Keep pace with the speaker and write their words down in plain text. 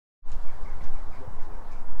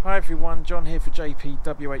Hi everyone, John here for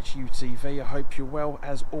JPWHUTV. I hope you're well.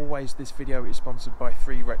 As always, this video is sponsored by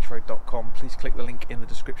 3retro.com. Please click the link in the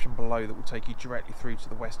description below that will take you directly through to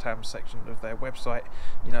the West Ham section of their website.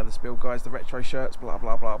 You know the spiel, guys, the retro shirts, blah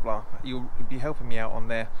blah blah blah. You'll be helping me out on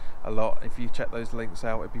there a lot. If you check those links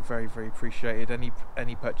out, it'd be very appreciated.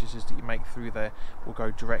 Any purchases that you make through there will go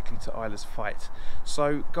directly to Isla's fight.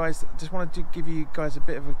 So guys, just wanted to give you guys a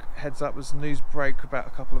bit of a heads up. There's news break about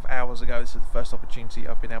a couple of hours ago. This is the first opportunity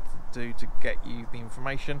I've been able to do to get you the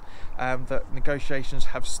information that negotiations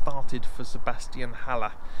have started for Sebastian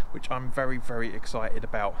Haller, which I'm very excited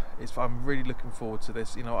about. I'm really looking forward to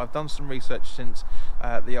this. You know, I've done some research since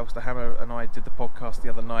the Ulster Hammer and I did the podcast the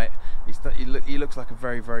other night. He looks like a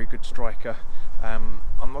very good striker. I'm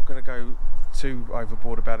not going to go too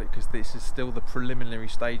overboard about it because this is still the preliminary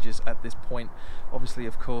stages at this point. Obviously,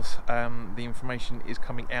 of course, the information is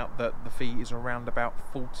coming out that the fee is around about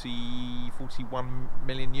 41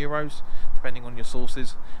 million euros, depending on your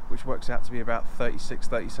sources, which works out to be about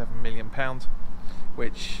 36-37 million pounds,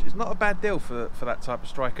 which is not a bad deal for that type of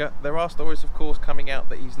striker. There are stories, of course, coming out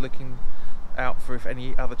that he's looking out for if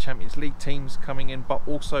any other Champions League teams coming in, but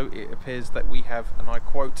also it appears that we have, and I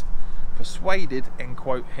quote, persuaded, end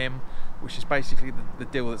quote, him, which is basically the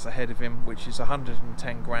deal that's ahead of him, which is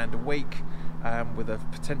 110 grand a week, with a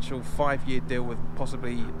potential 5-year deal with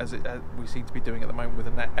possibly, as we seem to be doing at the moment, with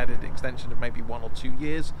an added extension of maybe 1 or 2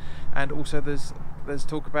 years. And also there's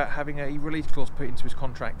talk about having a release clause put into his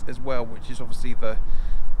contract as well, which is obviously the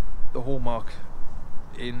hallmark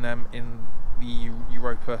in the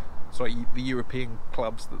the European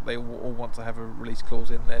clubs, that they all want to have a release clause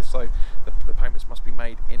in there, so the payments must be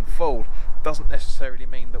made in full. Doesn't necessarily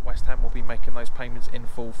mean that West Ham will be making those payments in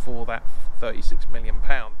full for that 37 million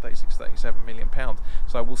pound.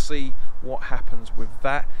 So we'll see what happens with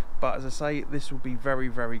that. But as I say, this will be very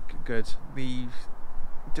good.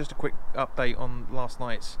 Just a quick update on last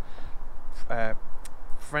night's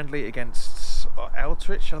friendly against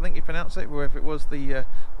Eltrich, I think you pronounce it, wherever it was, the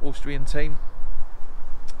Austrian team.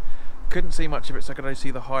 Couldn't see much of it, so I could only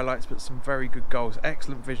see the highlights, but some very good goals.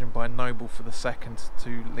 Excellent vision by Noble for the second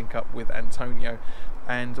to link up with Antonio,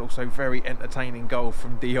 and also very entertaining goal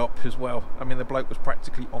from Diop as well. I mean, the bloke was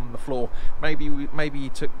practically on the floor. Maybe he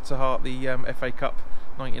took to heart the FA Cup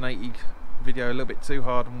 1980 video a little bit too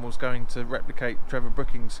hard and was going to replicate Trevor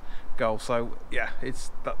Brookings' goal. So yeah,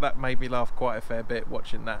 that made me laugh quite a fair bit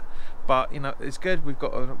watching that. But you know, it's good. We've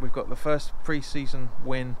got the first pre-season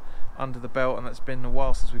win under the belt, and that's been a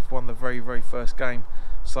while since we've won the very first game,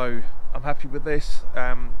 so I'm happy with this.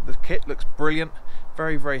 The kit looks brilliant.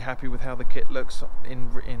 Very happy with how the kit looks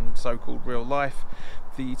in so-called real life.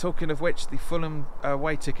 Talking of which, the Fulham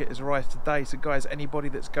away ticket has arrived today, so guys, anybody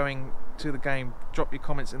that's going to the game, drop your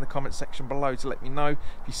comments in the comment section below to let me know.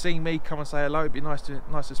 If you see me, come and say hello. It'd be nice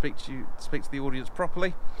to speak to the audience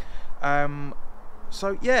properly.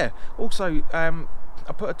 So yeah, also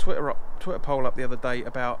I put a Twitter poll up the other day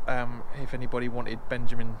about if anybody wanted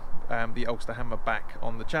Benjamin, the Ulster Hammer, back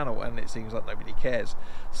on the channel, and it seems like nobody cares.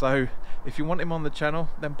 So if you want him on the channel,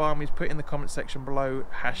 then by all means put in the comment section below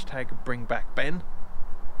 #BringBackBen.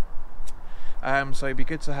 So it'd be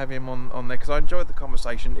good to have him on there, because I enjoyed the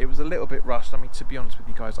conversation. It was a little bit rushed. I mean, to be honest with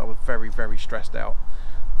you guys, I was very stressed out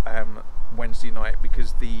Wednesday night,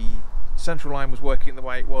 because the central line was working the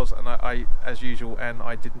way it was, and I as usual, and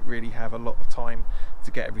I didn't really have a lot of time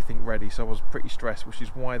to get everything ready, so I was pretty stressed, which is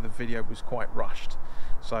why the video was quite rushed.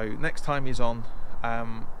 So next time he's on,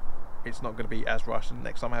 it's not going to be as rushed, and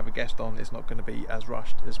next time I have a guest on, it's not going to be as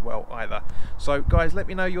rushed as well either. So guys, let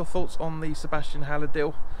me know your thoughts on the Sebastian Haller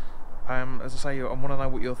deal. As I say, I want to know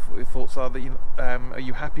what your thoughts are. Are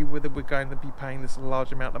you happy with it? We're going to be paying this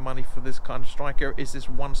large amount of money for this kind of striker. Is this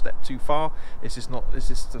one step too far? Is this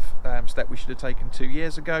the step we should have taken 2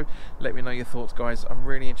 years ago? Let me know your thoughts, guys. I'm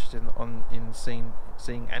really interested in seeing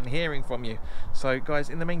and hearing from you. So guys,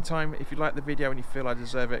 in the meantime, if you like the video and you feel I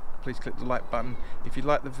deserve it, please click the like button. If you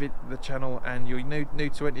like the channel and you're new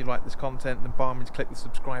to it and you like this content, then by all means click the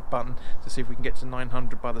subscribe button to see if we can get to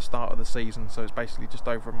 900 by the start of the season. So it's basically just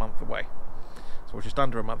over a month away. So just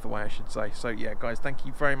under a month away, I should say. So yeah, guys, thank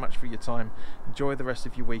you very much for your time. Enjoy the rest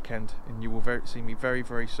of your weekend, and you will see me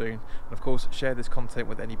very soon. And of course, share this content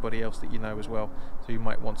with anybody else that you know as well, so you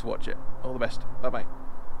might want to watch it. All the best. Bye bye.